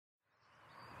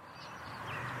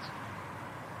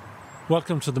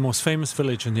Welcome to the most famous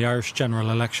village in the Irish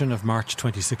general election of March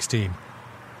 2016,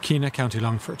 Keena, County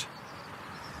Longford.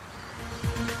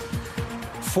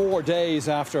 4 days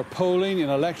after polling in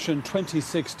election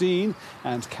 2016,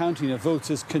 and counting of votes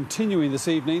is continuing this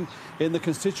evening in the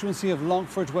constituency of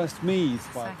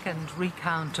Longford-Westmeath. Second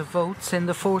recount of votes in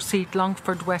the 4-seat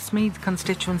Longford-Westmeath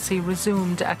constituency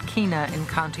resumed at Keena in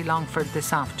County Longford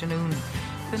this afternoon.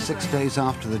 6 days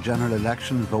after the general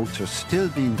election, votes are still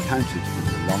being counted in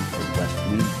the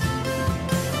Longford-Westmeath.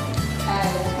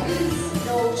 Please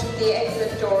note the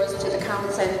exit doors to the count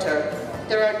centre.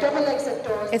 There are double exit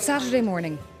doors. It's Saturday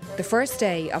morning, the first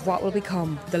day of what will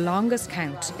become the longest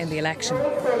count in the election.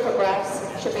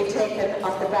 Photographs should be taken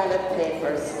of the ballot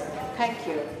papers. Thank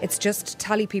you. It's just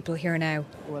tally people here now.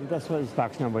 Well, this was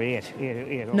box number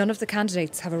 8. None of the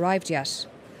candidates have arrived yet.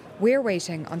 We're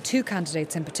waiting on 2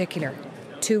 candidates in particular,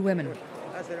 2 women.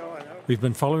 We've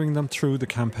been following them through the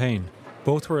campaign.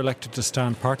 Both were elected to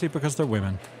stand partly because they're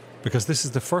women, because this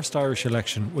is the first Irish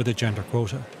election with a gender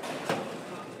quota.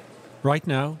 Right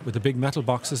now, with the big metal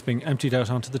boxes being emptied out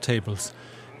onto the tables,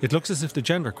 it looks as if the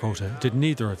gender quota did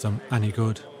neither of them any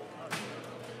good.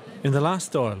 In the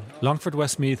last Dáil,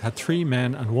 Longford-Westmeath had 3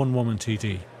 men and 1 woman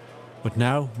TD. But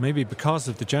now, maybe because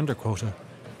of the gender quota,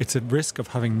 it's at risk of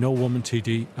having no woman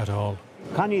TD at all.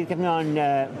 Connie's getting on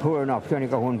poor enough. She only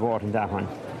got 1 vote in that one.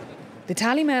 The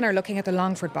tally men are looking at the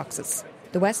Longford boxes.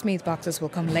 The Westmeath boxes will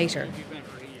come later.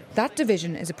 That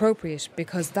division is appropriate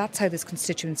because that's how this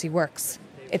constituency works.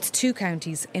 It's 2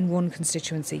 counties in 1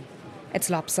 constituency. It's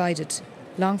lopsided.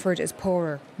 Longford is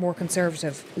poorer, more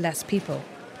conservative, less people.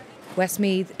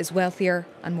 Westmeath is wealthier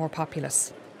and more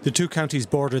populous. The 2 counties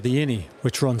border the Inny,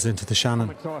 which runs into the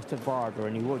Shannon.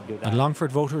 And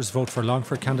Longford voters vote for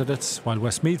Longford candidates, while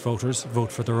Westmeath voters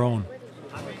vote for their own.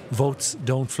 Votes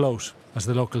don't float, as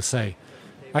the locals say.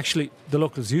 Actually, the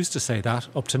locals used to say that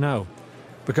up to now,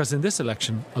 because in this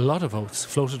election, a lot of votes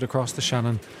floated across the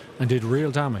Shannon and did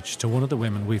real damage to one of the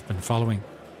women we've been following.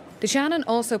 The Shannon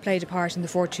also played a part in the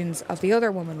fortunes of the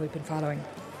other woman we've been following.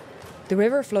 The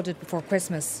river flooded before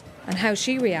Christmas, and how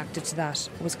she reacted to that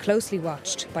was closely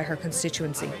watched by her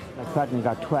constituency. Cotton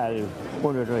got 12.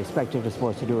 Would have expected us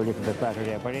supposed to do a little bit better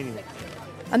there, but anyway.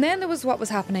 And then there was what was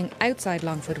happening outside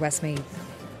Longford-Westmeath.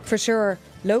 For sure,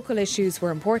 local issues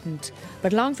were important,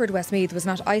 but Longford-Westmeath was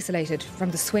not isolated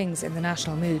from the swings in the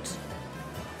national mood.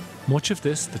 Much of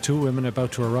this, the 2 women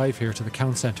about to arrive here to the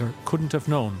count centre couldn't have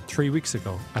known 3 weeks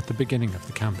ago at the beginning of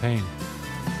the campaign.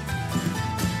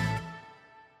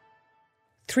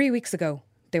 3 weeks ago,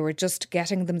 they were just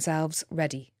getting themselves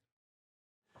ready.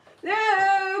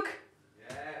 Luke!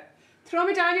 Yeah. Throw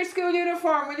me down your school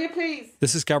uniform, will you please?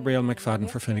 This is Gabrielle McFadden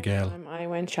for Fine Gael. I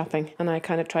went shopping and I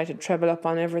kind of tried to treble up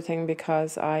on everything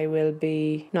because I will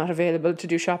be not available to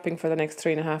do shopping for the next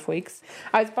 3.5 weeks.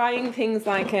 I was buying things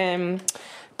like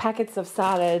packets of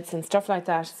salads and stuff like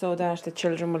that so that the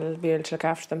children will be able to look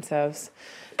after themselves.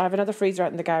 I have another freezer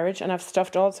out in the garage and I've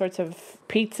stuffed all sorts of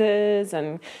pizzas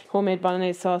and homemade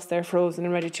bolognese sauce there frozen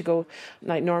and ready to go.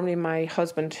 Like normally my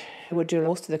husband would do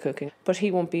most of the cooking, but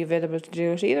he won't be available to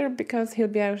do it either because he'll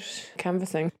be out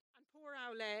canvassing. Poor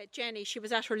owl Jenny, she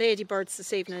was at her Ladybirds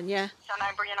this evening, yeah. And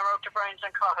I'm bringing her out to Browns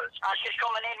and Cottles. She's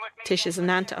coming in with me. Tish is an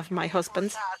aunt of my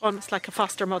husband's, almost like a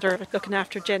foster mother looking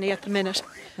after Jenny at the minute.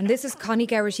 And this is Connie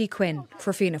Geraghty Quinn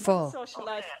for Fianna Fáil.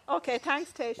 Okay,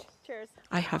 thanks Tish. Cheers.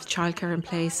 I have childcare in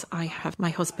place. I have my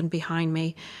husband behind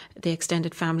me, the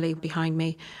extended family behind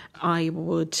me. I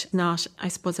would not, I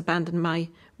suppose, abandon my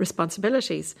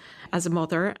responsibilities as a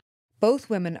mother. Both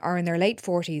women are in their late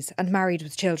 40s and married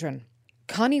with children.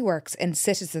 Connie works in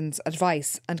Citizens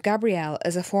Advice and Gabrielle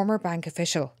is a former bank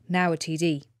official, now a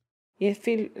TD. You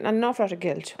feel an awful lot of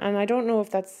guilt, and I don't know if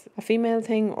that's a female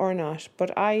thing or not,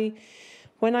 but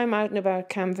when I'm out and about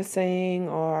canvassing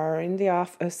or in the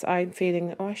office, I'm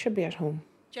feeling, I should be at home.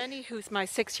 Jenny, who's my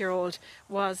 6-year-old,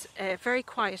 was very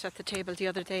quiet at the table the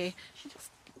other day. She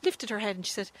just lifted her head and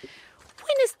she said,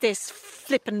 when is this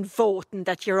flippin' voting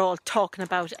that you're all talking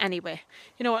about anyway?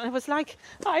 You know, and I was like,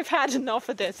 I've had enough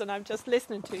of this and I'm just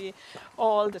listening to you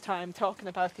all the time talking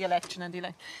about the election and the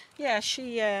election.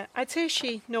 Yeah, I'd say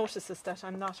she notices that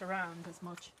I'm not around as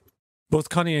much. Both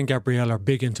Connie and Gabrielle are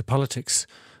big into politics.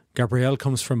 Gabrielle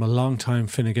comes from a long-time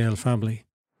Fine Gael family.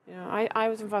 You know, I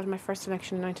was involved in my first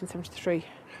election in 1973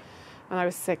 and I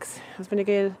was 6. I was in Fine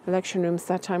Gael election rooms.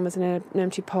 That time was in an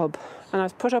empty pub and I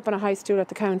was put up on a high stool at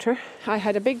the counter. I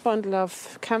had a big bundle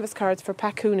of canvas cards for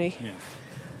Pat Cooney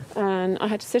and I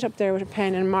had to sit up there with a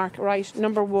pen and mark right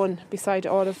number 1 beside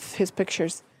all of his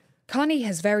pictures. Connie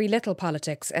has very little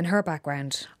politics in her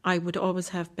background. I would always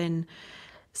have been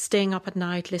staying up at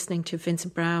night, listening to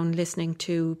Vincent Browne, listening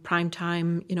to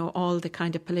Primetime, all the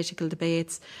kind of political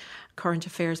debates, current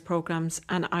affairs programmes,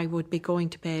 and I would be going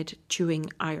to bed chewing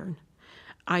iron.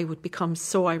 I would become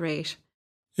so irate.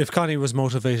 If Connie was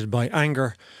motivated by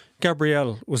anger,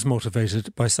 Gabrielle was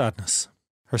motivated by sadness.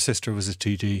 Her sister was a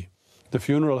TD. The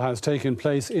funeral has taken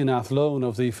place in Athlone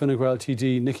of the Fine Gael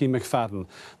TD Nicky McFadden.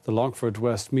 The Longford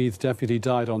Westmeath deputy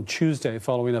died on Tuesday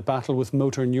following a battle with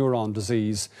motor neuron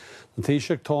disease. The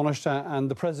Taoiseach, Taoiseach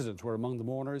and the President were among the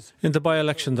mourners. In the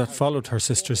by-election that followed her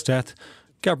sister's death,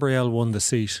 Gabrielle won the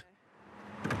seat.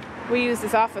 We used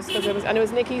this office because it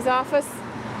was Nicky's office,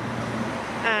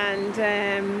 and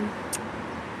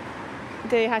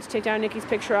they had to take down Nicky's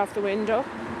picture off the window,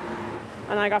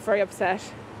 and I got very upset.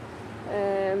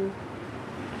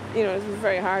 It was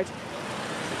very hard.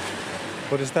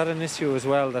 But is that an issue as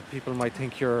well, that people might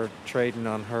think you're trading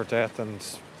on her death? And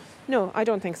no, I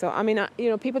don't think so. I mean,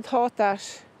 people thought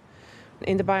that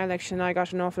in the by-election I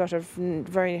got an awful lot of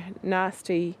very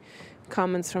nasty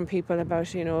comments from people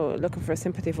about, looking for a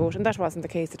sympathy vote, and that wasn't the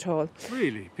case at all.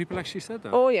 Really? People actually said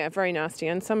that? Oh yeah, very nasty,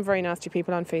 and some very nasty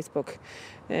people on Facebook,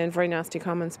 and very nasty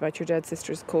comments about your dead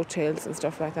sister's coattails and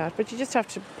stuff like that, but you just have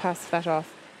to pass that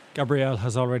off. Gabrielle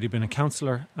has already been a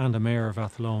councillor and a mayor of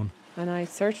Athlone. And I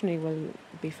certainly will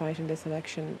be fighting this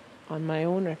election on my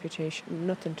own reputation,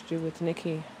 nothing to do with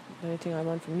Nicky. The only thing I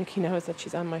want from Nicky now is that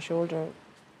she's on my shoulder.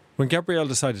 When Gabrielle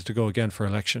decided to go again for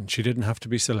election, she didn't have to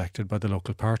be selected by the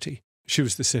local party. She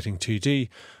was the sitting TD,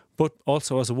 but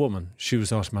also as a woman, she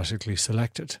was automatically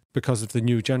selected because of the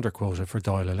new gender quota for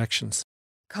Dáil elections.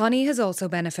 Connie has also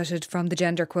benefited from the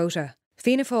gender quota.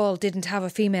 Fianna Fáil didn't have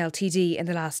a female TD in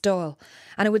the last Dáil,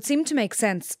 and it would seem to make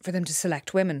sense for them to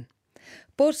select women.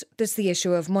 But there's the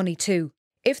issue of money too.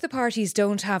 If the parties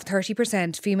don't have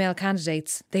 30% female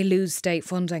candidates, they lose state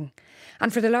funding.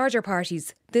 And for the larger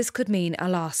parties, this could mean a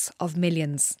loss of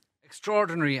millions.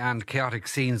 Extraordinary and chaotic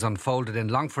scenes unfolded in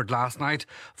Longford last night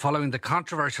following the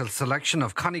controversial selection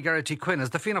of Connie Geraghty Quinn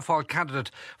as the Fianna Fáil candidate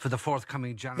for the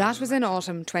forthcoming general That was in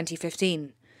autumn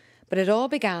 2015. But it all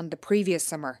began the previous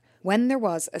summer, when there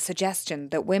was a suggestion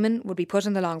that women would be put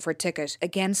on the Longford ticket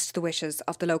against the wishes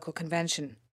of the local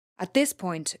convention. At this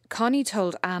point, Connie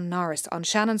told Anne Norris on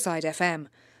Shannonside FM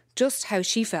just how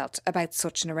she felt about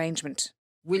such an arrangement.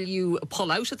 Will you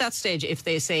pull out at that stage if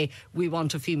they say, we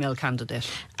want a female candidate?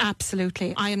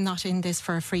 Absolutely. I am not in this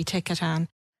for a free ticket, Anne.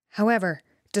 However,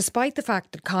 despite the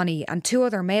fact that Connie and two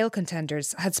other male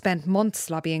contenders had spent months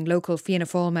lobbying local Fianna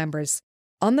Fáil members,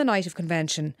 on the night of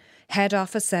convention, head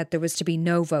office said there was to be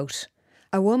no vote.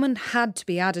 A woman had to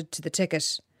be added to the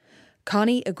ticket.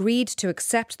 Connie agreed to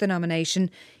accept the nomination,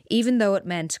 even though it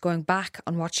meant going back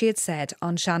on what she had said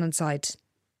on Shannonside.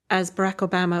 As Barack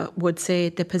Obama would say,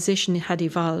 the position had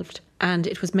evolved, and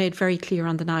it was made very clear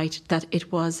on the night that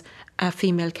it was a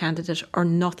female candidate or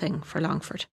nothing for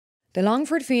Longford. The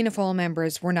Longford Fianna Fáil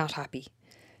members were not happy,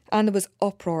 and there was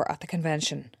uproar at the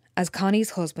convention, as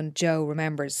Connie's husband Joe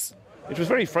remembers. It was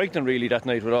very frightening really that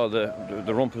night with all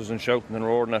the rumpus and shouting and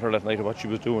roaring at her that night of what she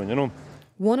was doing,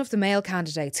 One of the male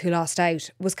candidates who lost out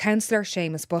was Councillor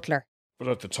Seamus Butler. But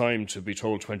at the time, to be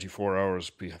told 24 hours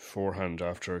beforehand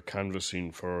after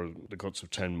canvassing for the guts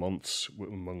of 10 months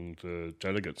among the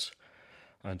delegates,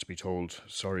 and to be told,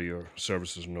 sorry, your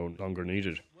services are no longer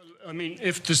needed. Well, I mean,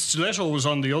 if the stiletto was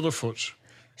on the other foot...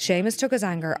 Seamus took his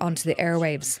anger onto the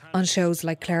airwaves on shows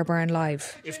like Claire Byrne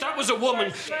Live. If that was a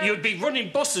woman, you'd be running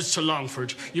buses to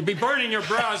Longford. You'd be burning your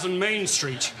bras on Main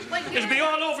Street. It'd be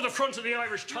all over the front of the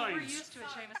Irish Times.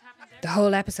 The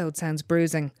whole episode sounds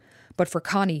bruising, but for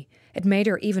Connie, it made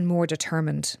her even more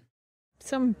determined.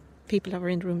 Some people that were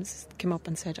in rooms came up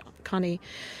and said, Connie,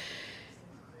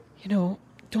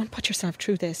 don't put yourself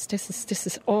through this. This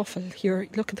is awful.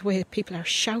 Look at the way people are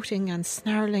shouting and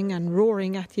snarling and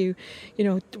roaring at you.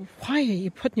 Why are you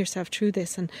putting yourself through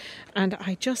this? And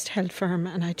I just held firm,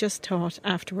 and I just thought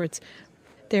afterwards,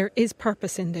 there is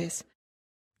purpose in this.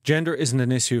 Gender isn't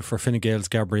an issue for Fine Gael's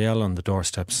Gabrielle on the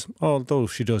doorsteps, although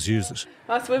she does use it.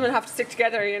 Us women have to stick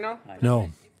together,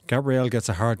 No, Gabrielle gets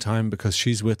a hard time because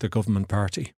she's with the government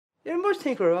party. You must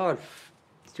think we're all,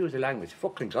 excuse the language,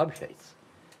 fucking gobshites.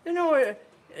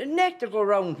 A neck to go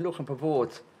around looking for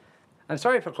votes. I'm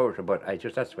sorry for culture, but that's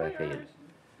the way I feel.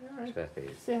 That's the way I feel.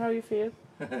 See how you feel.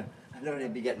 I don't need to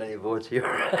be getting any votes here.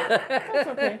 That's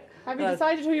okay. Have you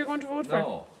decided who you're going to vote for?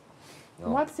 No.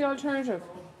 What's the alternative?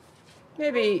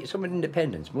 Maybe some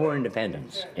independence, more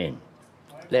independence in.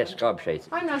 Less gobshites.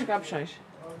 I'm not a gobshite.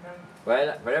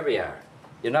 Well, wherever you are.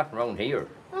 You're not from around here.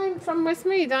 I'm from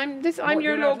Westmeath. I'm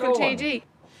your local TD.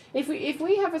 If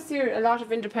we have a lot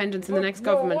of independence in the next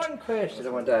government. One question I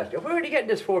want to ask you. Where are they getting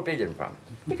this $4 billion from?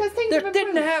 Because things have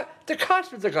didn't have the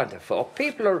hospitals are gone to fuck.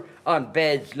 People are on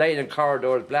beds, lying in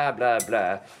corridors, blah blah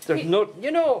blah. There's nothing,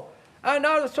 you know. And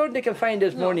all of a sudden they can find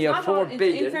this money of $4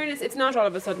 billion. In fairness, it's not all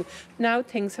of a sudden. Now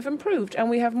things have improved and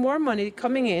we have more money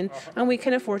coming in and we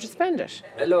can afford to spend it.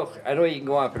 Look, I know you can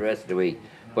go on for the rest of the week,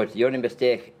 but the only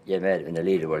mistake you made in the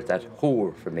leader was that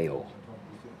whore for Mayo.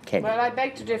 Kenny. Well, I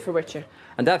beg to differ with you.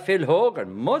 And that Phil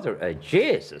Hogan, mother of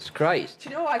Jesus Christ. Do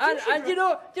you know, I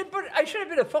but I should have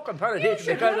been a fucking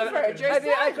politician because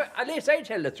at least I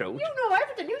tell the truth. You know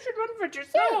everything. You should run for it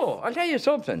yourself. No, I'll tell you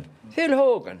something. Phil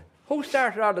Hogan, who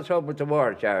started all the trouble with the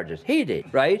war charges? He did,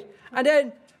 right? And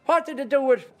then what did they do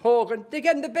with Hogan? They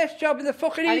gave him the best job in the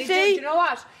fucking EC. Do you know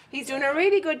what? He's doing a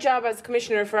really good job as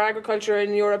Commissioner for Agriculture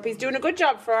in Europe. He's doing a good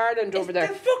job for Ireland over there.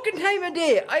 It's the fucking time of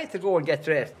day. I have to go and get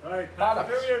dressed. Right.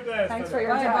 Thanks for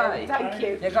your time. Thank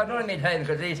you. You got none of me time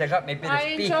because at least I got me bit of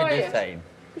speaking this time.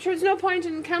 I'm sure there's no point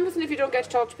in canvassing if you don't get to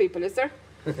talk to people, is there?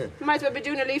 You might as well be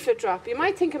doing a leaflet drop. You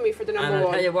might think of me for the number one. And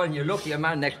I'll tell you what, you're lucky a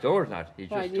man next door is not. He'd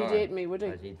date me, would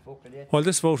he? While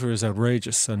this voter is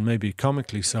outrageous and maybe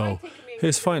comically so,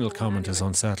 his final comment is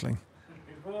unsettling.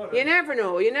 You never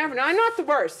know. I'm not the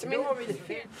worst. I mean,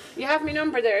 you have my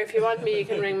number there. If you want me, you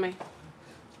can ring me.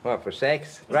 What, for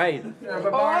sex? Right.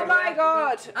 Oh my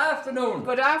God. Afternoon.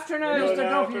 Good afternoon. Mr.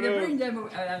 Duffy, you bring them.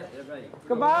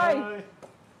 Goodbye.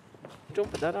 Don't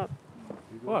put that up.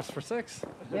 What, for sex?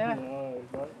 Yeah.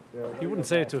 You wouldn't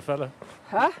say it to a fella.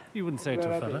 Huh? You wouldn't say it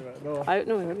to a fella. No, I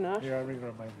would not. Yeah, I really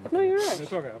don't mind. No, you're right.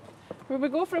 It's okay. Will we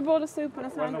go for a bowl of soup and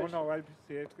a sandwich? No, I'll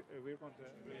see it. We're going to...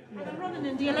 You're running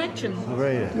in the election.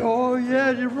 Oh,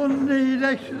 yeah, you're running the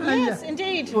election. Yes,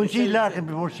 indeed. When she Larkin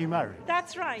before she married.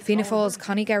 That's right. Fianna Fáil's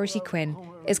Connie Garrity Quinn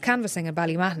is canvassing in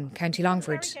Ballymahon, County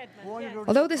Longford.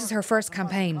 Although this is her first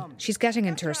campaign, she's getting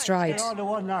into her stride. They're all the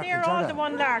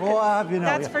one Larkin. Oh, I have you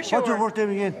now. That's for sure. What's your first name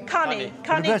again? Connie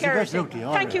Garrity.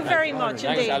 Thank you very much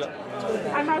indeed.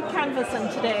 I'm out canvassing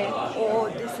today.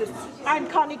 I'm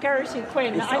Connie Garrity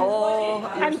Quinn.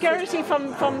 I'm Garrity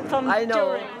from I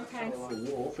know. Durham.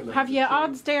 Have you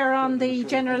odds there on the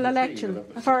general election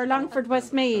for Longford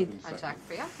Westmeath? I'll check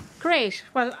for you. Great.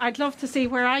 Well, I'd love to see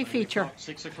where I feature.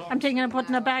 I'm thinking of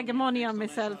putting a bag of money on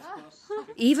myself.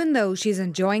 Even though she's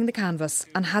enjoying the canvass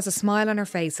and has a smile on her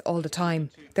face all the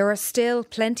time, there are still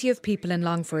plenty of people in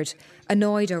Longford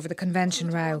annoyed over the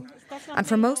convention row. And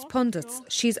for most pundits,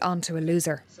 she's on to a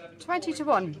loser. 20 to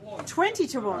 1. 20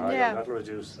 to 1, yeah.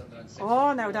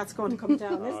 Oh, now that's going to come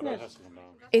down, isn't it?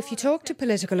 If you talk to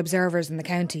political observers in the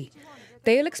county,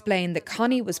 they'll explain that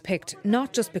Connie was picked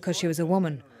not just because she was a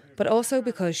woman, but also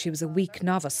because she was a weak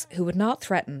novice who would not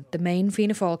threaten the main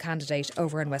Fianna Fáil candidate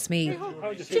over in Westmeath.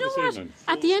 Do you know what?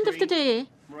 At the end of the day,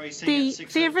 the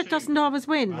favourite doesn't always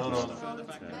win.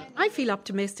 I feel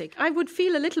optimistic. I would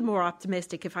feel a little more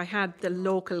optimistic if I had the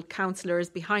local councillors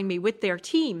behind me with their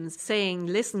teams saying,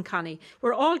 listen, Connie,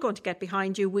 we're all going to get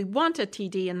behind you. We want a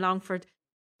TD in Longford.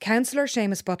 Councillor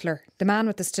Seamus Butler, the man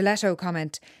with the stiletto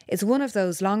comment, is one of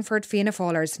those Longford Fianna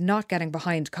Fáilers not getting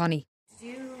behind Connie. Do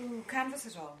you canvass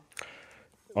at all?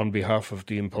 On behalf of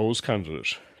the imposed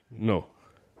candidate, no.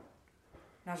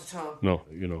 Not at all? No,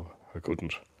 I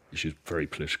couldn't. She's very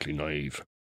politically naive.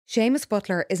 Seamus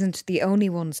Butler isn't the only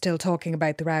one still talking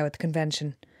about the row at the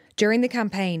convention. During the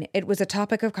campaign, it was a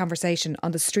topic of conversation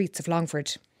on the streets of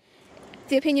Longford.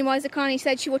 The opinion was that Connie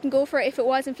said she wouldn't go for it if it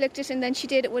was inflicted, and then she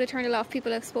did. It would have turned a lot of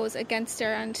people, I suppose, against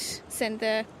her and sent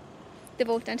the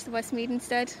vote down to the Westmeath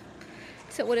instead.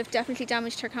 So it would have definitely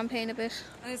damaged her campaign a bit.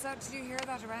 And did you hear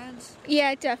that around?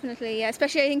 Yeah, definitely, yeah.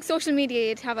 Especially I think social media,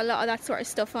 you'd have a lot of that sort of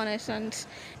stuff on it, and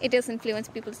it does influence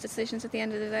people's decisions at the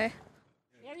end of the day.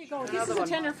 There you go. This is a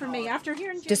tenner for me. After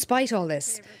hearing... Despite all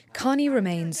this, Connie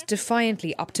remains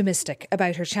defiantly optimistic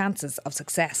about her chances of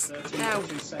success. Now,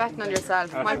 betting on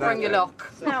yourself might bring you luck.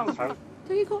 Now,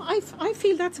 there you go. I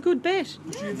feel that's a good bet.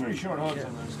 She had very short odds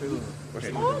on her school.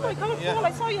 Oh my God, Paul,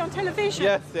 I saw you on television.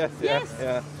 Yes.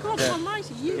 God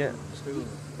almighty, you. Yeah.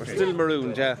 We're still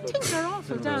marooned, yeah. Things are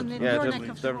awful down in your neck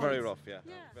of the they're very rough, yeah.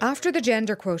 After the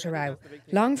gender quota row,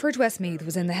 Longford Westmeath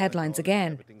was in the headlines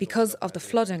again because of the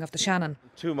flooding of the Shannon.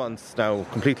 2 months now,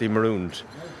 completely marooned.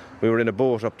 We were in a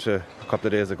boat up to a couple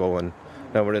of days ago, and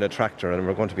now we're in a tractor, and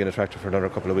we're going to be in a tractor for another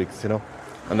couple of weeks,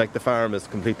 And the farm is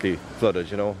completely flooded,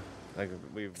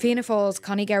 Fianna Fáil's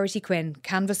Connie Garrity Quinn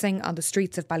canvassing on the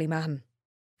streets of Ballymahon.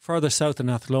 Further south in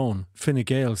Athlone, Fine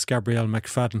Gael's Gabrielle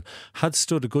McFadden had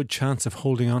stood a good chance of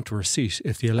holding on to her seat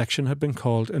if the election had been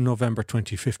called in November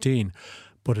 2015,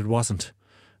 but it wasn't.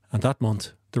 And that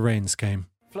month, the rains came.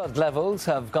 Flood levels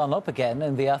have gone up again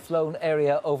in the Athlone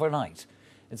area overnight.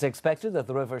 It's expected that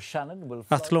the River Shannon will...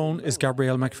 Athlone is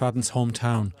Gabrielle McFadden's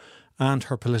hometown and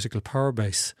her political power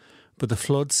base, but the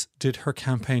floods did her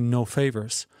campaign no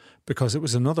favours because it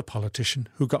was another politician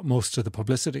who got most of the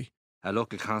publicity.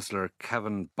 Local councillor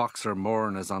Kevin Boxer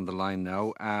Moran is on the line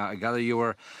now. I gather you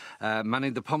were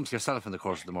manning the pumps yourself in the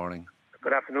course of the morning.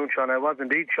 Good afternoon, Sean. I was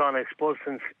indeed, Sean. I suppose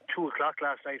since 2 o'clock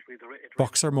last night.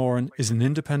 Boxer Moran is an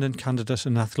independent candidate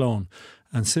in Athlone,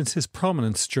 and since his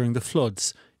prominence during the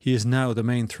floods, he is now the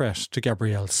main threat to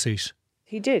Gabrielle's seat.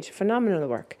 He did phenomenal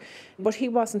work, but he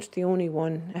wasn't the only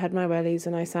one. I had my wellies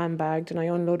and I sandbagged and I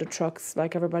unloaded trucks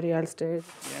like everybody else did.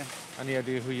 Yeah. Any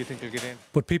idea who you think will get in?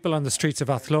 But people on the streets of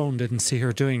Athlone didn't see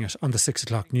her doing it on the 6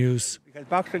 o'clock news. Because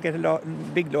Boxer get a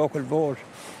big local vote.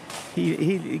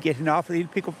 He'll get an offer. He'll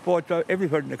pick up votes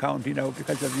everywhere in the county now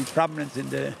because of his prominence in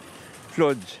the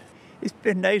floods. It's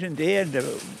been night and day,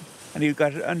 and he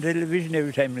got on television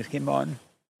every time it came on.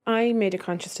 I made a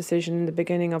conscious decision in the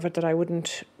beginning of it that I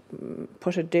wouldn't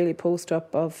put a daily post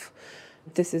up of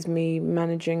this is me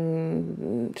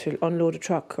managing to unload a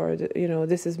truck, or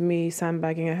this is me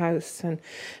sandbagging a house, and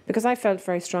because I felt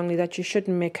very strongly that you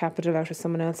shouldn't make capital out of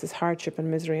someone else's hardship and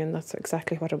misery, and that's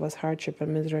exactly what it was, hardship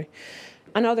and misery,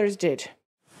 and others did.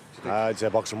 I'd say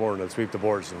Boxer Moran will sweep the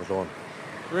boards and we're going.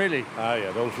 Really?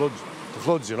 Yeah, the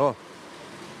floods,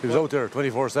 He was out there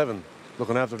 24/7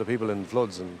 looking after the people in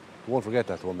floods, and you won't forget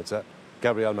that woman. It's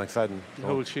Gabrielle McFadden.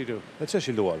 How will she do? I'd say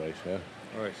she'll do all right, yeah.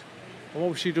 All right. And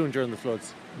what was she doing during the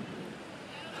floods?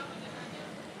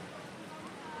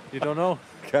 You don't know?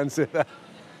 Can't say that.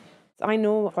 I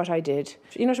know what I did.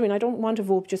 You know what I mean? I don't want to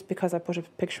vote just because I put a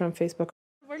picture on Facebook.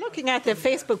 We're looking at the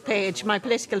Facebook page, my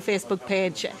political Facebook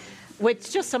page,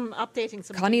 with just some updating.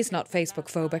 Connie's not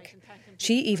Facebook phobic.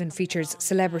 She even features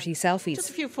celebrity selfies. Just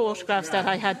a few photographs that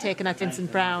I had taken at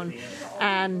Vincent Browne,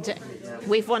 and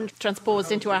we've one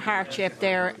transposed into a heart shape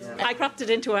there. I cropped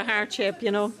it into a heart shape,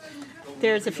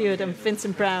 There's a few of them,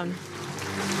 Vincent Browne.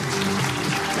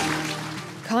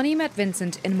 Connie met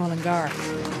Vincent in Mullingar.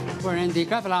 We're in the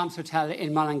Greville Arms Hotel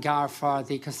in Mullingar for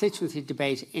the constituency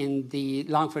debate in the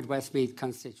Longford Westmeath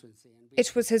constituency.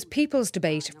 It was his People's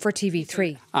Debate for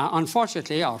TV3.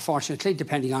 Unfortunately, or fortunately,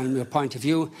 depending on your point of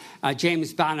view,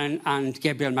 James Bannon and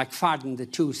Gabrielle McFadden, the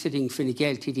two sitting Fine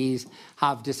Gael TDs,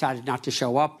 have decided not to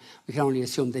show up. We can only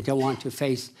assume they don't want to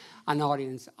face an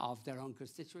audience of their own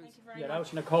constituents. You're out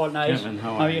in a cold night. Kevin,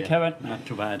 how are you, Kevin? Not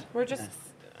too bad. We're just...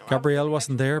 Gabrielle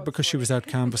wasn't there because she was out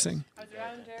canvassing.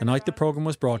 The night the programme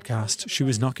was broadcast, she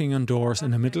was knocking on doors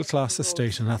in a middle-class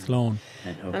estate in Athlone.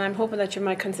 And I'm hoping that you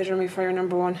might consider me for your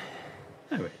number one.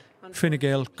 Fine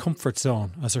Gael comfort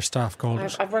zone, as her staff called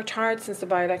it. I've worked hard since the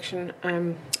by-election,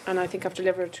 and I think I've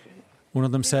delivered. One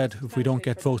of them said, if we don't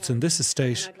get votes in this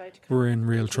estate, we're in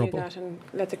real trouble. And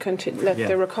let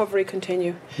the recovery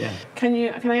continue. Yeah. Can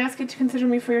I ask you to consider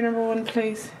me for your number one,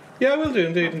 please? Yeah, I will do,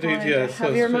 indeed, yes.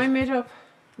 Have your mind made up?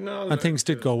 No. And things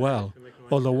did go well,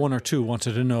 although one or two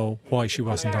wanted to know why she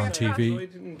wasn't on TV. Why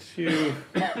didn't you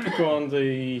go on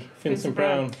the Vincent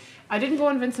Browne? I didn't go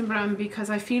on Vincent Browne because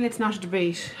I feel it's not a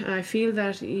debate. I feel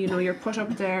that, you're put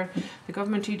up there, the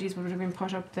government TDs would have been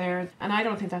put up there, and I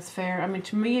don't think that's fair. I mean,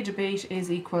 to me, a debate is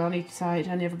equal on each side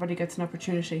and everybody gets an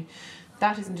opportunity.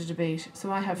 That isn't a debate.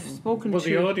 So I have spoken to... Well,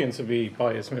 the audience would be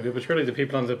biased maybe, but surely the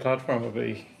people on the platform would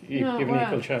be given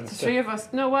equal chance. The three of us.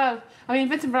 No, well, I mean,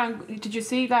 Vincent Browne, did you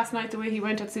see last night the way he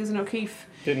went at Susan O'Keefe?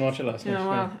 Didn't watch it last night. No,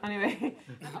 well, anyway.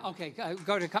 OK,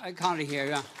 go to Connie here,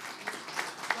 yeah.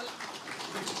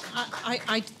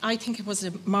 I think it was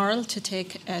immoral to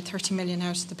take 30 million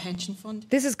out of the pension fund.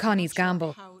 This is Connie's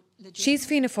gamble. She's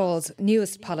Fianna Fáil's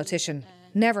newest politician,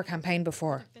 never campaigned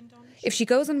before. If she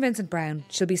goes on Vincent Browne,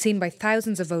 she'll be seen by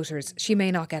thousands of voters she may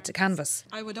not get to canvass.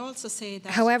 I would also say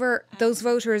that... However, those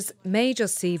voters may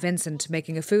just see Vincent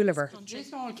making a fool of her.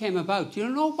 This all came about. Do you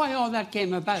know why all that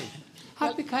came about?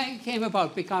 It came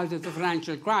about because of the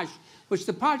financial crash, which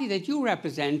the party that you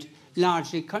represent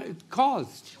largely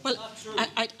caused. Well,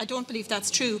 I don't believe that's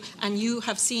true, and you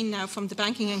have seen now from the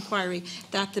banking inquiry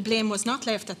that the blame was not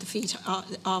left at the feet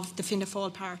of the Fianna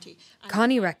Fáil party.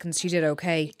 Connie reckons she did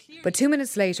OK, but 2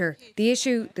 minutes later, the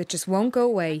issue that just won't go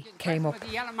away came up. The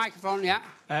yellow microphone, yeah.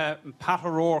 Pat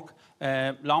O'Rourke,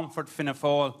 Longford, Fianna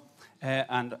Fáil,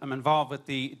 and I'm involved with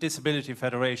the Disability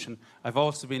Federation. I've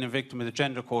also been a victim of the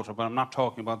gender quota, but I'm not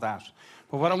talking about that.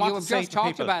 But what I want to say to people...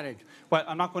 You've just talked about it. Well,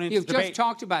 I'm not going into You've debate. just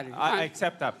talked about it. I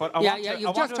accept that, but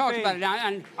you've just talked about it now,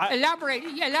 and elaborate.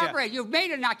 Yeah. You've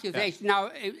made an accusation.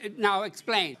 Now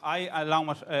explain. I, along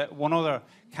with one other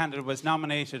candidate was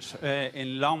nominated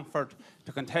in Longford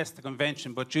to contest the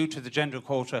convention, but due to the gender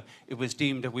quota, it was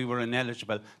deemed that we were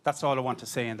ineligible. That's all I want to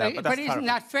say in that. But isn't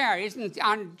that fair? Isn't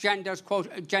on gender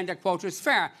quotas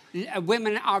fair?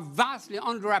 Women are vastly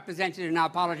underrepresented in our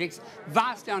politics,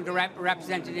 vastly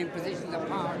underrepresented in positions of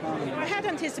power. I had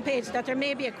anticipated that there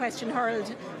may be a question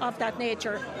hurled of that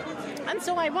nature, and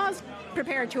so I was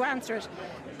prepared to answer it.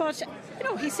 But, you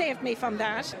know, he saved me from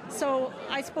that. So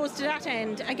I suppose to that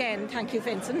end, again, thank you,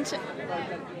 Vincent.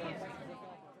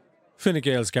 Fine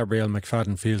Gael's Gabrielle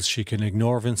McFadden feels she can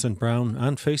ignore Vincent Browne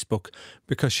and Facebook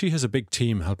because she has a big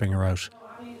team helping her out.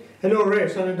 Hello, Ray,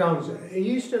 Sonny Downs. Are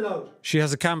you still out? She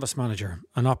has a canvas manager,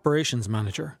 an operations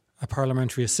manager, a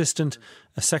parliamentary assistant,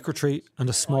 a secretary and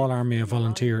a small army of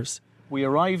volunteers. We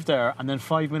arrived there and then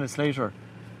 5 minutes later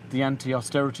the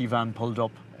anti-austerity van pulled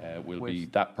up.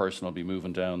 That person will be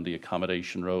moving down the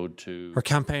accommodation road to... Her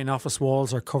campaign office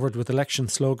walls are covered with election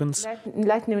slogans.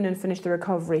 Let Noonan finish the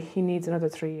recovery. He needs another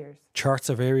 3 years. Charts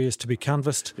of areas to be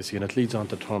canvassed. You see, and it leads on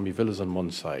to Thornby Villas on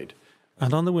one side.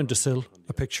 And on the windowsill,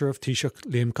 a picture of Taoiseach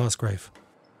Liam Cosgrave.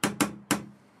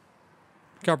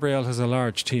 Gabrielle has a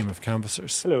large team of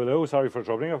canvassers. Hello, sorry for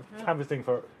troubling you. Canvassing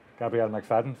for Gabrielle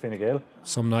McFadden, Fine Gael.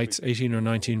 Some nights, 18 or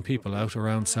 19 people out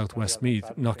around South West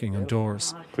Meath knocking on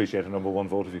doors. Appreciate a number one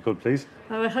vote if you could, please.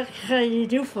 What can you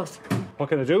do for us? What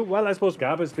can I do? Well, I suppose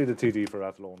Gab is be the TD for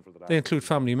Athlone for the day. They include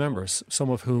family members,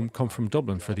 some of whom come from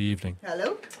Dublin for the evening.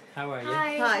 Hello. How are you?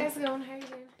 Hi. How's it going? How are you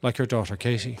doing? Like her daughter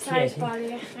Katie. Sorry to bother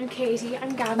you. I'm Katie.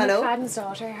 I'm Gab Hello. McFadden's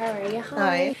daughter. How are you?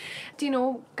 Hi. Do you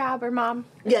know Gab, her mum?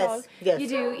 Yes. You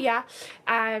do, yeah.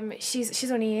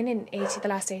 She's only in the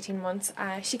last 18 months.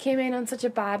 She came in on such a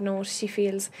bad note. She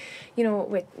feels, you know,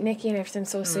 with Nicky and everything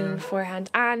so soon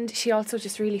beforehand. And she also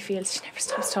just really feels, she never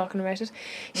stops talking about it.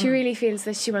 She really feels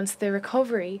that she wants the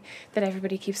recovery that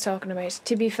everybody keeps talking about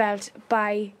to be felt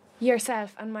by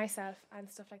yourself and myself and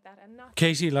stuff like that. And not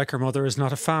Katie, like her mother, is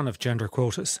not a fan of gender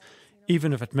quotas,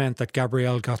 even if it meant that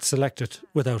Gabrielle got selected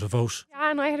without a vote. Yeah,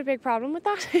 and I had a big problem with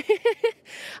that.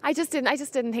 I just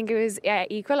didn't think it was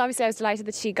equal. Obviously, I was delighted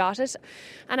that she got it,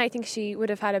 and I think she would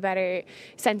have had a better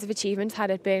sense of achievement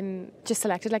had it been just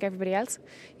selected like everybody else.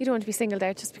 You don't want to be singled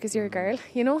out just because you're a girl,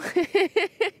 you know.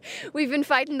 We've been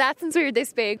fighting that since we were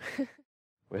this big.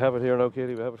 We have it here now,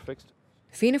 Katie, we have it fixed.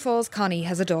 Fianna Fáil's Connie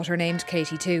has a daughter named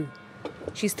Katie too.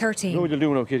 She's 13. You know what you'll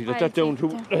do now, Katie? Let that down two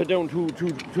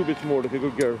bits more like a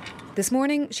good girl. This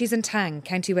morning, she's in Tang,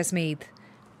 County Westmeath.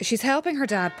 She's helping her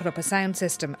dad put up a sound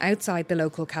system outside the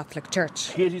local Catholic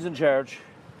church. Katie's in charge.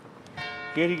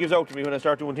 Katie gives out to me when I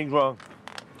start doing things wrong.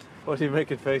 What are you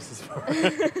making faces for?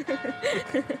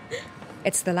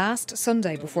 It's the last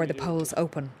Sunday before the polls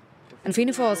open, and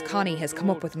Fianna Fáil's Connie has come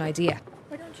up with an idea.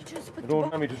 Why don't you just put I don't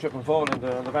want me to slip and fall on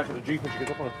the back of the Jeep when she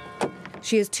gets up on it.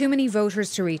 She has too many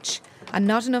voters to reach and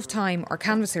not enough time or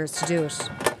canvassers to do it.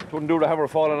 Wouldn't do to have her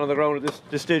falling on the ground at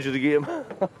this stage of the game.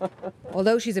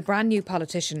 Although she's a brand new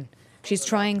politician, she's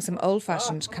trying some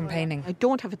old-fashioned campaigning. I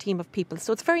don't have a team of people,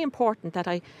 so it's very important that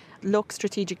I look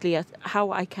strategically at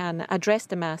how I can address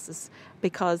the masses,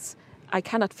 because I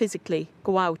cannot physically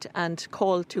go out and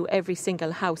call to every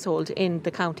single household in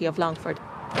the county of Longford.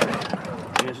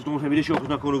 Yes, don't tell me this show is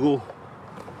not going to go.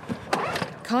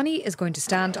 Connie is going to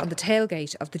stand on the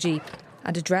tailgate of the Jeep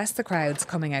and address the crowds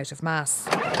coming out of Mass.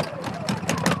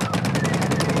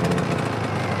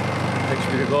 Thanks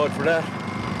be to God for that.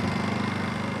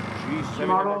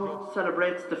 Tomorrow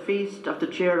celebrates the feast of the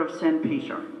Chair of St.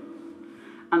 Peter,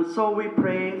 and so we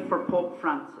pray for Pope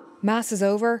Francis. Mass is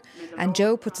over and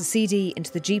Joe puts a CD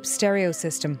into the Jeep stereo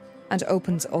system and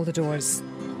opens all the doors.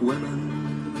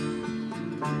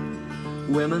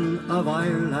 Women of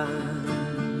Ireland,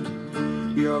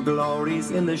 your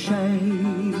glory's in the shade.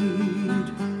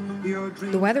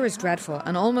 The weather is dreadful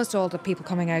and almost all the people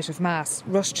coming out of Mass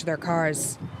rush to their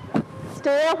cars.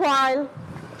 Stay a while,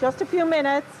 just a few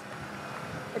minutes.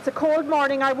 It's a cold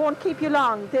morning, I won't keep you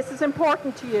long. This is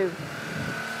important to you.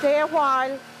 Stay a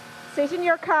while, sit in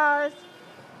your cars,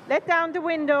 let down the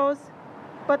windows,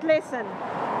 but listen.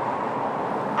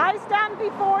 I stand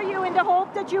before you in the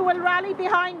hope that you will rally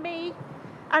behind me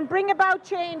and bring about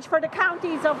change for the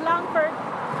counties of Longford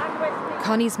and Westmeath.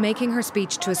 Connie's making her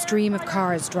speech to a stream of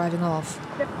cars driving off.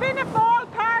 The Fianna Fáil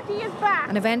party is back.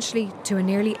 And eventually to a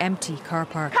nearly empty car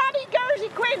park. Connie Gertie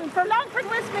Quinn for Longford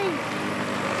Westmeath.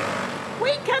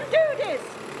 We can do this.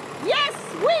 Yes,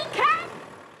 we can.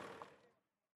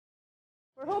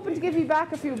 We're hoping to give you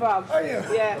back a few bob. Are you?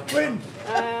 Yeah. When?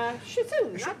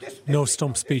 Soon. No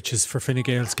stump speeches for Fine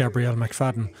Gael's Gabrielle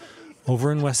McFadden.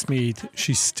 Over in Westmeath,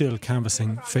 she's still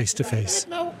canvassing face to face.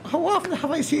 Now, how often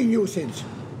have I seen you since?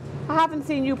 I haven't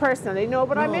seen you personally, no,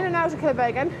 but I'm in and out of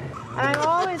Kilbeggan. And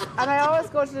I always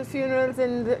go to the funerals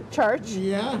in the church.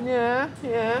 Yeah.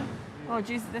 Yeah. Oh,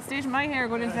 Jesus, the state of my hair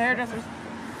going into the hairdressers.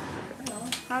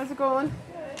 How's it going?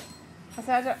 I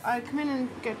said I'd come in and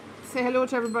say hello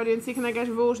to everybody and see can I get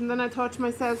a vote, and then I thought to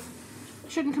myself, I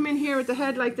shouldn't come in here with the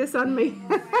head like this on me.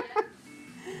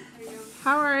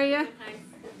 How are you?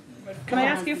 Can I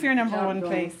ask you for your number one,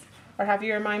 please? Or have you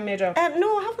your mind made up?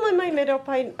 No, I haven't my mind made up.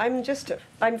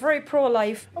 I'm very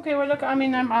pro-life. Okay, well look, I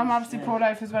mean, I'm obviously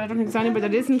pro-life as well. I don't think there's anybody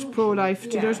that isn't pro-life.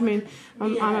 Do you know what I mean?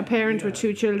 I'm a parent with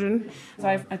 2 children. So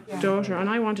I have a daughter, and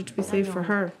I want it to be safe for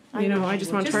her. You know, I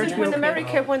just want her to be when okay.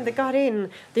 America, when they got in,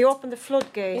 they opened the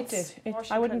floodgates. It did.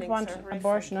 I wouldn't want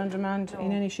abortion on demand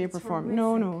in any shape or form.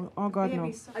 No. Oh God,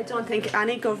 no. I don't think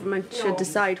any government should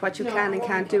decide what you can and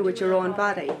can't do with your own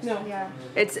body. No.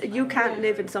 You can't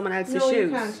live in someone else's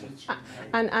shoes. You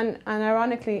can't. And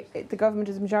ironically, the government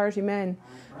is majority men,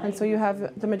 and so you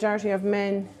have the majority of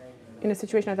men in a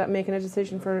situation like that making a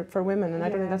decision for women, and I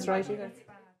don't think that's right either.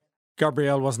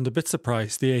 Gabrielle wasn't a bit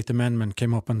surprised the 8th Amendment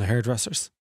came up on the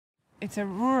hairdressers. It's a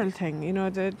rural thing, you know.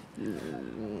 The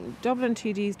Dublin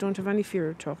TDs don't have any fear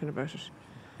of talking about it.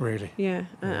 Really? Yeah,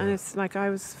 and it's like I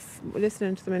was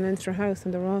listening to them in Leinster House,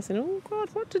 and they were all saying, "Oh God,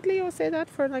 what did Leo say that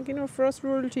for?" Like, you know, for us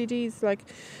rural TDs, like,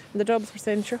 and the Dubs were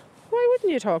saying, "Sure, why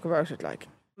wouldn't you talk about it?" Like,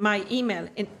 my email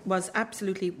was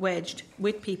absolutely wedged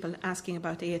with people asking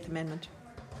about the 8th Amendment.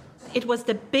 It was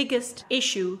the biggest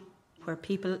issue where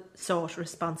people sought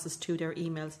responses to their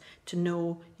emails to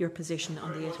know your position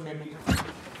on the 8th Amendment.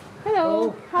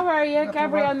 Hello, how are you?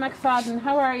 Gabrielle McFadden,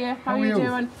 how are you? How are you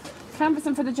doing?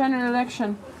 Canvassing for the general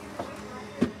election.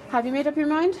 Have you made up your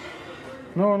mind?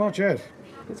 No, not yet.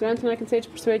 Is there anything I can say to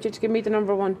persuade you to give me the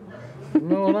number one?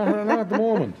 No, not at the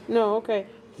moment. No, okay.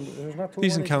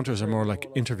 These encounters are more like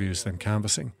interviews than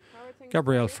canvassing.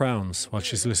 Gabrielle frowns while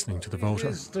she's listening to the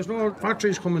voter. There's no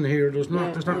factories coming here. There's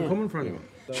not coming for anyone.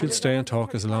 She'll stay and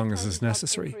talk as long as is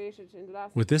necessary.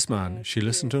 With this man, she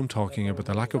listened to him talking about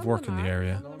the lack of work in the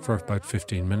area for about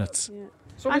 15 minutes.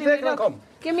 Anyway, look,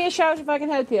 give me a shout if I can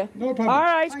help you. No problem. All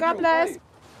right, God bless.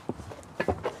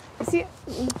 You see,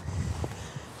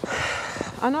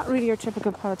 I'm not really your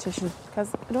typical politician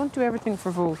because I don't do everything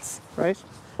for votes, right?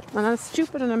 And I'm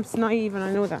stupid and I'm naive and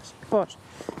I know that. But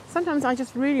sometimes I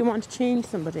just really want to change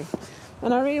somebody.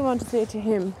 And I really want to say to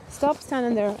him, stop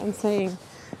standing there and saying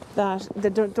that they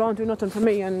don't do nothing for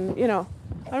me. And, you know,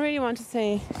 I really want to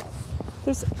say,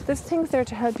 there's things there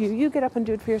to help you. You get up and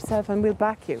do it for yourself and we'll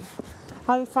back you.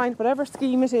 I'll find whatever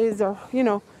scheme it is or, you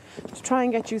know, to try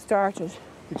and get you started.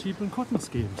 But you've been cutting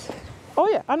schemes. Oh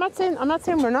yeah, I'm not saying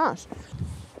we're not.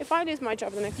 If I lose my job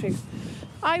in the next week,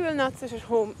 I will not sit at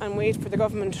home and wait for the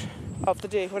government of the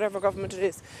day, whatever government it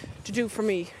is, to do for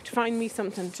me, to find me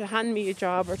something, to hand me a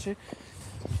job or to...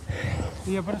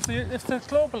 Yeah, but if the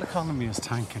global economy is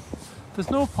tanking,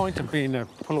 there's no point in being a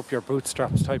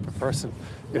pull-up-your-bootstraps type of person.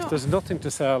 If there's nothing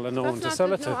to sell and no one to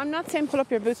sell it to. No, I'm not saying pull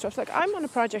up your bootstraps. Like, I'm on a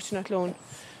project in Athlone.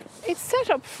 It's set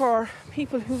up for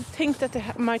people who think that they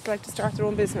might like to start their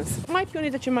own business. It might be only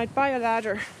that you might buy a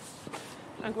ladder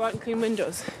and go out and clean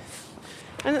windows.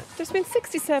 And there's been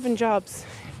 67 jobs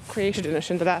created in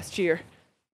it in the last year.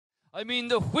 I mean,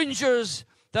 the whingers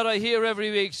that I hear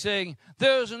every week saying,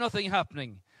 there's nothing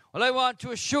happening. Well, I want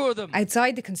to assure them.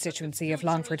 Outside the constituency of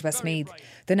Longford Westmeath,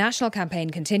 the national campaign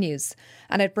continues,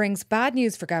 and it brings bad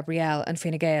news for Gabrielle and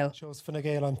Fine Gael. Shows Fine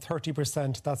Gael on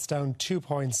 30%. That's down 2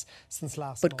 points since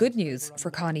last But month. good news for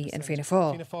Connie and Fianna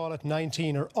Fáil. Fianna Fáil at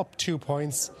 19 are up 2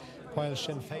 points, while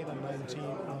Sinn Féin at 19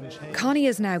 unchanged. Connie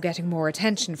is now getting more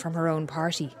attention from her own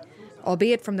party,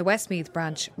 albeit from the Westmeath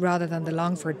branch rather than the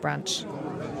Longford branch.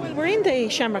 Well, we're in the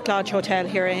Shamrock Lodge Hotel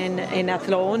here in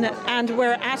Athlone, and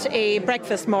we're at a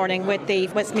breakfast morning with the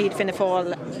Westmeath Fianna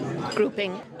Fáil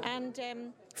grouping. And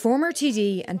Former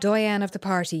TD and doyen of the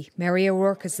party, Mary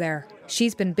O'Rourke, is there.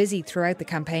 She's been busy throughout the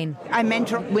campaign. I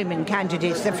mentor women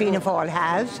candidates that Fianna Fáil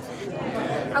has.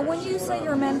 And when you say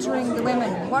you're mentoring the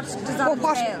women, what does that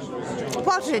entail?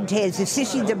 What it entails is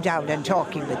sitting them down and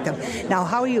talking with them. Now,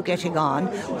 how are you getting on?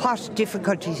 What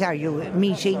difficulties are you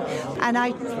meeting? And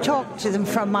I talk to them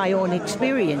from my own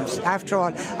experience. After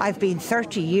all, I've been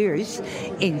 30 years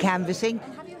in canvassing.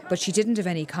 But she didn't have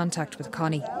any contact with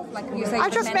Connie. I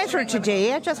just met her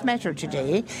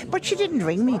today. But she didn't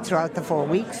ring me throughout the 4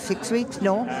 weeks, 6 weeks.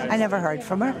 No, I never heard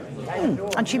from her.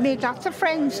 And she made lots of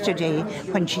friends today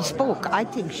when she spoke. I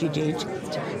think she did.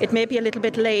 it may be a little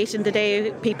bit late in the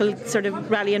day, people sort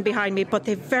of rallying behind me, but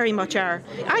they very much are.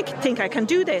 I think I can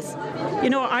do this.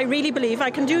 You know, I really believe I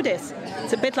can do this.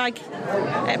 It's a bit like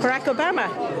Barack Obama.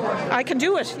 I can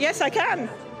do it. Yes, I can.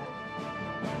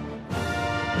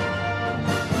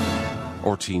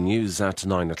 RTÉ News at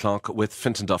 9 o'clock with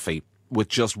Fintan Duffy. With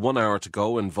just 1 hour to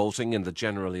go in voting in the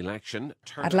general election...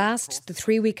 At last, the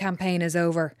 3-week campaign is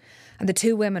over and the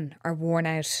two women are worn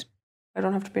out. I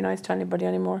don't have to be nice to anybody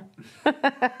anymore.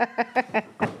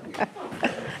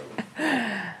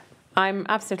 I'm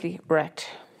absolutely wrecked.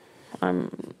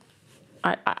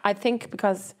 I think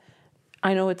because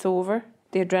I know it's over,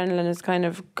 the adrenaline is kind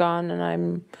of gone and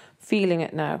I'm feeling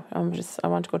it now. I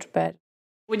want to go to bed.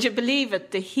 Would you believe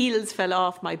it? The heels fell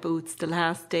off my boots the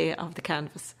last day of the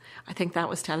canvass. I think that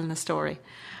was telling a story.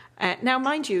 Now,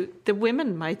 mind you, the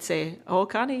women might say, "Oh,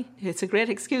 Connie, it's a great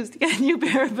excuse to get a new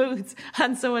pair of boots."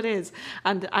 And so it is.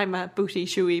 And I'm a booty,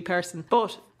 shoey person.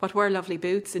 But what were lovely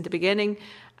boots in the beginning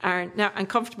are now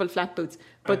uncomfortable flat boots.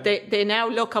 But they now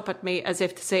look up at me as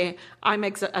if to say, I'm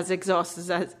as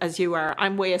exhausted as you are.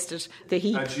 I'm wasted. The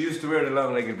heat. And she used to wear the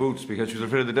long-legged boots because she was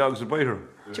afraid the dogs would bite her.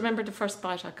 Do you remember the first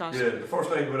bite I got? Yeah, the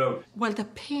first night went out. Well, the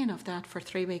pain of that for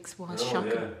 3 weeks was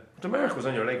shocking. Yeah. The mark was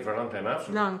on your leg for a long time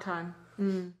after. Long time.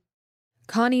 Mm.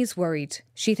 Connie's worried.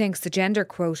 She thinks the gender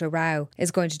quota row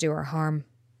is going to do her harm.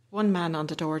 One man on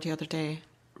the door the other day,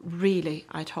 really,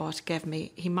 I thought,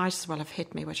 he might as well have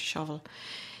hit me with a shovel.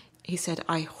 He said,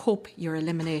 "I hope you're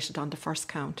eliminated on the first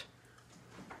count."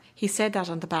 He said that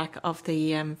on the back of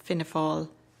the Fianna Fáil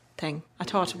thing. I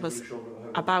thought it was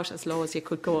about as low as you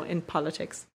could go in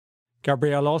politics.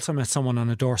 Gabrielle also met someone on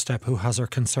a doorstep who has her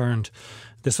concerned.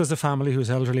 This was a family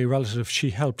whose elderly relative she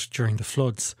helped during the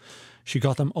floods. She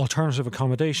got them alternative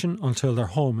accommodation until their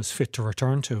home is fit to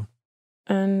return to.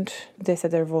 And they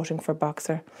said they're voting for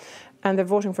Boxer. And they're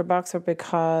voting for Boxer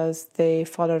because they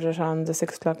followed it on the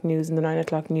 6 o'clock news and the 9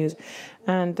 o'clock news.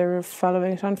 And they're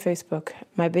following it on Facebook.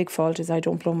 My big fault is I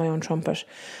don't blow my own trumpet.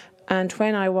 And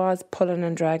when I was pulling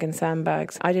and dragging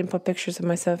sandbags, I didn't put pictures of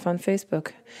myself on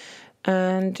Facebook.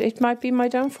 And it might be my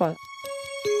downfall.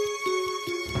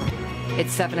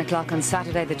 It's 7 o'clock on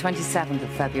Saturday, the 27th of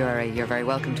February. You're very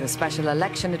welcome to a special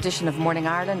election edition of Morning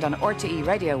Ireland on RTE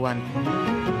Radio 1.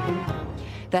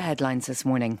 The headlines this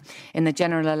morning. In the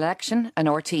general election, an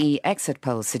RTE exit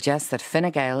poll suggests that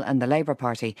Fine Gael and the Labour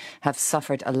Party have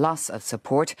suffered a loss of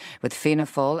support, with Fianna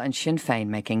Fáil and Sinn Féin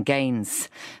making gains.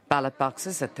 Ballot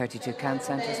boxes at 32 count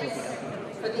centres will be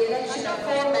opened. For the election of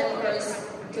 4 members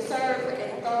to serve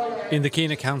in Galway. In the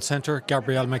Keene Account Centre,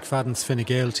 Gabrielle McFadden's Fine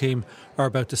Gael team are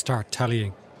about to start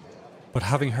tallying. But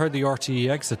having heard the RTE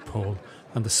exit poll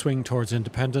and the swing towards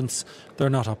independence, they're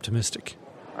not optimistic.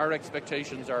 Our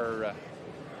expectations are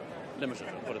limited,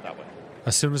 I'll put it that way.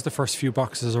 As soon as the first few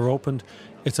boxes are opened,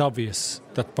 it's obvious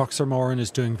that Boxer Moran is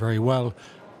doing very well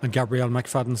and Gabrielle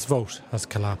McFadden's vote has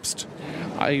collapsed.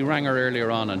 I rang her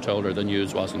earlier on and told her the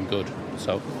news wasn't good,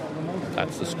 so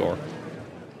that's the score.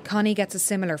 Connie gets a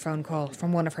similar phone call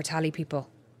from one of her tally people.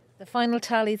 The final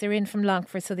tallies are in from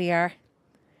Longford, so they are.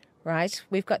 Right,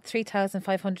 we've got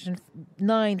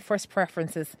 3,509 first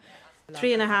preferences.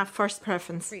 3.5 first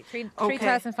preference.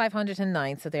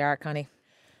 3,509, so they are, Connie.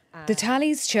 The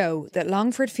tallies show that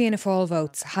Longford Fianna Fáil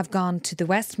votes have gone to the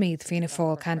Westmeath Fianna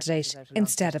Fáil candidate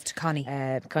instead of to Connie.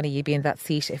 Connie, you'd be in that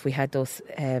seat if we had those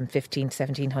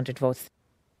 1,700 votes.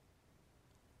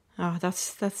 Oh,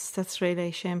 that's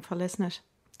really shameful, isn't it?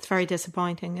 It's very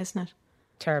disappointing, isn't it?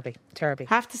 Terribly.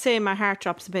 I have to say my heart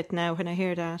drops a bit now when I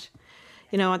hear that.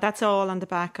 You know, that's all on the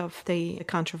back of the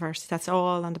controversy. That's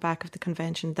all on the back of the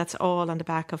convention. That's all on the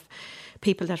back of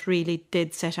people that really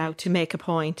did set out to make a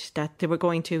point that they were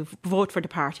going to vote for the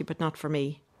party, but not for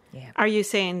me. Yeah. Are you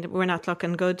saying that we're not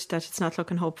looking good, that it's not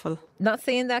looking hopeful? Not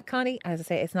saying that, Connie. As I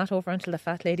say, it's not over until the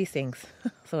fat lady sings.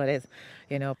 So it is,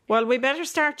 you know. Well, we better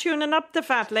start tuning up the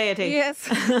fat lady. Yes.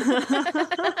 We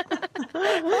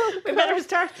better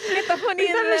start. Get the honey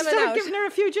and the lemon start out. giving her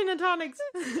a few gin and tonics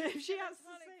if she has to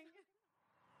sing.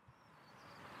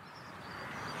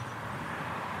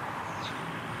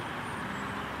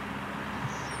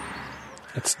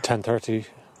 It's 10:30,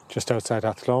 just outside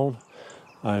Athlone.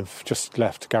 I've just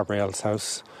left Gabrielle's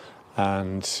house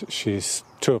and she's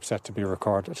too upset to be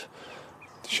recorded.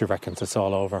 She reckons it's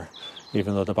all over,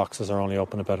 even though the boxes are only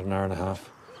open about an hour and a half.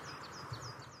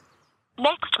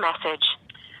 Next message.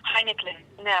 Hi, Nicola.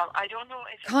 Now, I don't know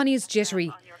if... Connie is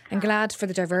jittery and glad for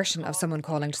the diversion of someone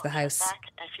calling to the house.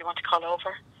 If you want to call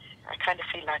over, I kind of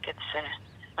feel like it's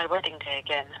my wedding day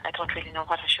again. I don't really know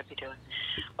what I should be doing.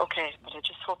 Okay, but I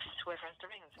just hope it's whoever has the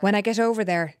rings. When I get over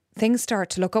there, things start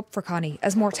to look up for Connie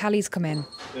as more tallies come in.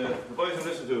 The boys will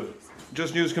listen to it.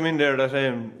 Just news come in there that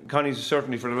Connie's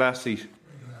certainly for the last seat.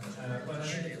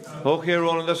 Okay,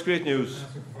 Roland, that's great news.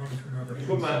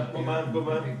 Good man.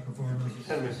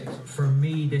 For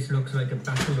me, this looks like a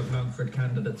battle of Longford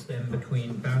candidates then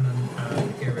between Bannon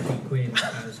and Garrett Quinn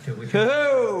as to which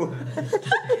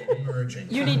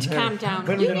You need to calm down.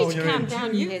 When You you know need to you're calm in.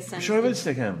 down, you listen. Sure, I will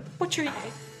stay calm. But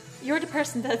you're the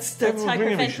person that's Everyone's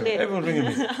ringing me, sure. hyperventilating. Everyone's ringing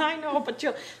me. I know, but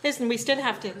listen. We still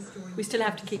have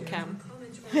to keep calm.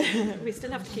 We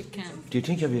still have to keep calm. Do you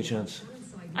think you'll be a chance?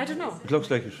 I don't know. It looks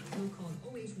like it.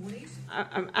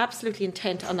 I'm absolutely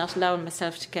intent on not allowing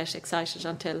myself to get excited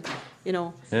until,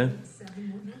 Yeah?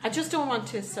 I just don't want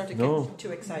to sort of No. get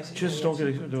too excited. Just don't get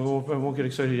excited. I won't get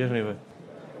excited yet anyway.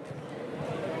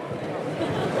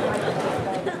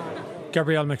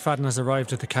 Gabrielle McFadden has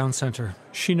arrived at the count centre.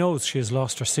 She knows she has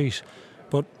lost her seat,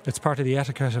 but it's part of the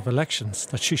etiquette of elections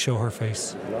that she show her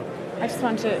face. I just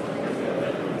want to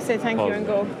say thank you and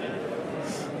go.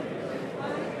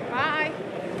 Bye.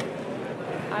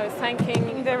 I was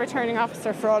thanking the returning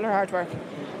officer for all her hard work.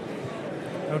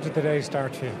 How did the day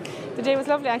start for you? The day was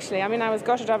lovely, actually. I mean, I was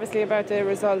gutted, obviously, about the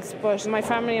results, but my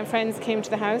family and friends came to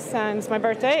the house, and it's my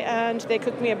birthday, and they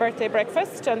cooked me a birthday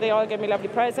breakfast, and they all gave me lovely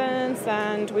presents,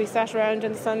 and we sat around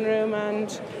in the sunroom,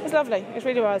 and it was lovely. It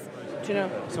really was,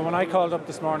 So when I called up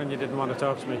this morning, you didn't want to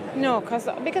talk to me? No, because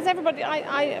everybody,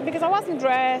 because I wasn't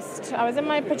dressed, I was in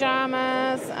my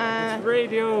pyjamas. It's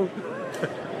radio.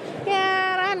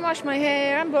 Yeah, I hadn't washed my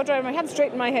hair, I'm blow dried, I hadn't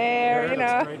straightened my hair,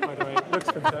 Looks great, by the way. It looks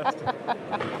fantastic.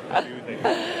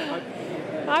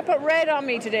 I put red on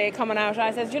me today coming out.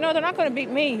 I said, they're not going to beat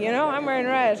me, I'm wearing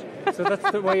red. So that's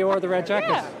the way you wore the red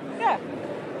jacket? Yeah.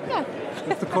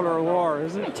 It's the colour of war,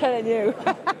 is it? I'm telling you.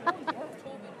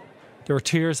 There are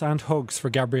tears and hugs for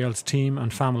Gabrielle's team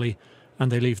and family,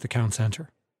 and they leave the count centre.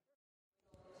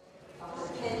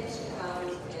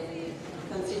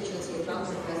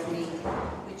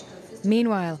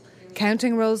 Meanwhile,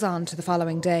 counting rolls on to the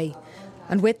following day,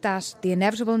 and with that, the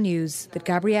inevitable news that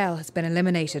Gabrielle has been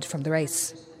eliminated from the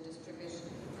race.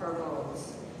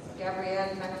 Gabrielle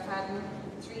McFadden,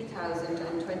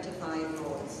 3,025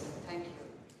 votes. Thank you.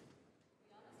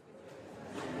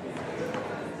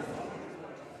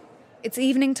 It's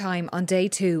evening time on day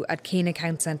 2 at Keena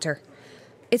Count Centre.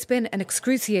 It's been an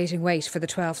excruciating wait for the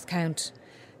 12th count.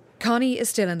 Connie is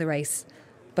still in the race,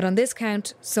 but on this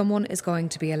count, someone is going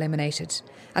to be eliminated,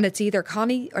 and it's either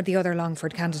Connie or the other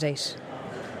Longford candidate.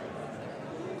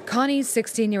 Connie's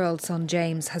 16-year-old son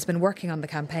James has been working on the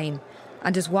campaign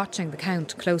and is watching the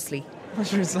count closely.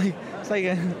 It's like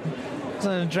an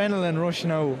adrenaline rush,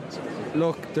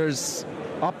 Look, there's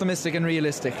optimistic and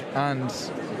realistic, and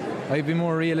I'd be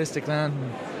more realistic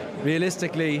than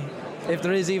realistically. If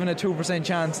there is even a 2%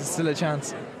 chance, it's still a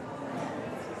chance.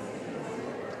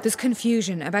 There's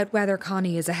confusion about whether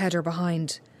Connie is ahead or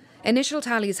behind. Initial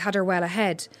tallies had her well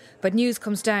ahead, but news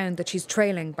comes down that she's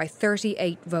trailing by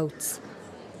 38 votes.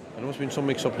 There must have been some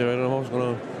mix-up there. I don't know what's going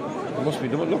on. It must be.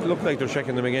 They look like they're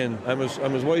checking them again. I'm as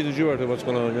wise as you are to what's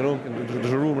going on.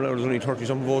 There's a rumour now there's only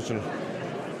 30-something votes in it.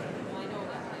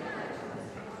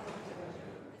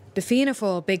 The Fianna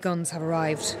Fáil big guns have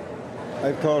arrived.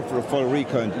 I've called for a full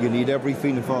recount. You need every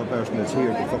Fianna Fáil person that's here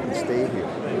to fucking stay here.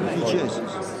 Jesus.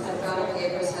 Ballot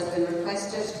papers has been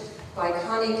requested by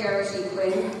Connie Geraghty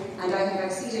Quinn, and I have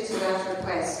acceded to that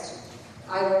request.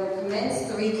 I will commence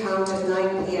the recount at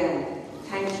 9 p.m.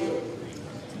 Thank you.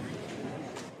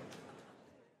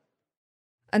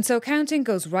 And so counting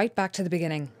goes right back to the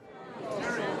beginning.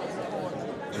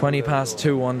 20 past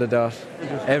 2 on the dot.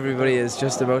 Everybody is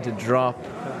just about to drop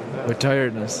with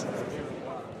tiredness.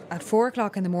 At 4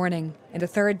 o'clock in the morning, in the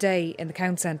third day in the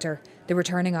count centre, the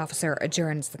returning officer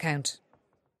adjourns the count.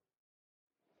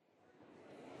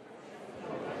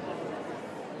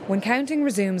 When counting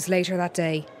resumes later that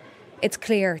day, it's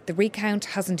clear the recount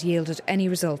hasn't yielded any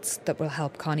results that will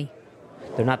help Connie.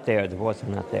 They're not there, the votes are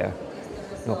not there.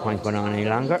 No point going on any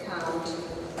longer.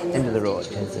 End of the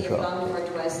road, ends the show.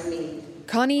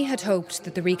 Connie had hoped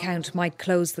that the recount might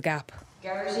close the gap.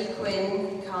 Geraghty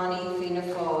Quinn, Connie, Fianna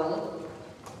Fáil,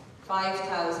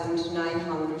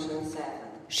 5,907.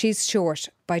 She's short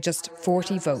by just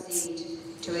 40 votes.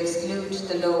 To exclude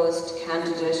the lowest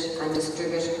candidate and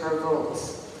distribute her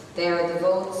votes. They are the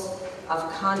votes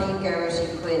of Connie Geraghty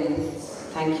Quinn.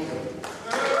 Thank you.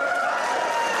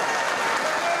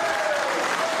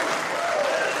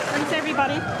 Thanks,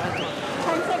 everybody.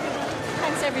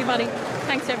 Thanks, everybody.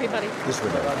 Thanks, everybody.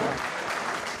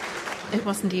 It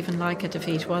wasn't even like a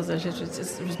defeat, was it?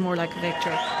 It was more like a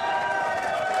victory.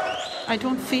 I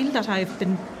don't feel that I've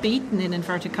been beaten in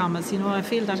inverted commas. I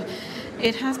feel that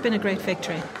it has been a great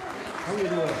victory. How are you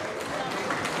doing?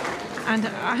 And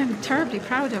I'm terribly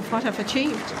proud of what I've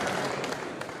achieved.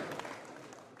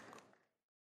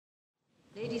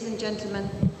 Ladies and gentlemen,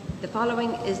 The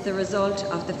following is the result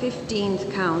of the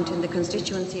 15th count in the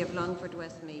constituency of Longford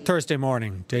Westmeath. Thursday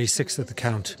morning, day 6 of the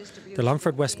count. The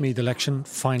Longford Westmeath election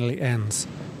finally ends.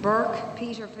 Burke,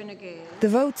 Peter Finnegan. The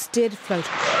votes did float.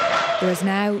 There is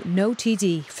now no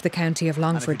TD for the county of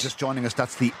Longford. And if you're just joining us,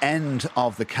 that's the end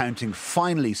of the counting.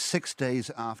 Finally, 6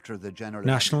 days after the general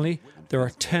Nationally, there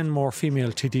are 10 more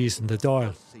female TDs in the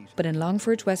Dáil. But in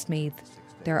Longford Westmeath,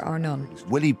 there are none.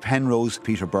 Willie Penrose,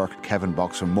 Peter Burke, Kevin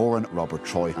Boxer, Moran, Robert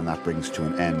Troy, and that brings to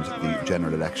an end the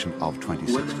general election of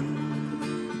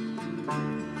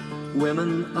 2016.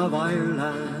 Women of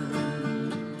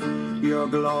Ireland, your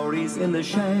glory's in the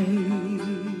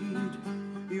shade.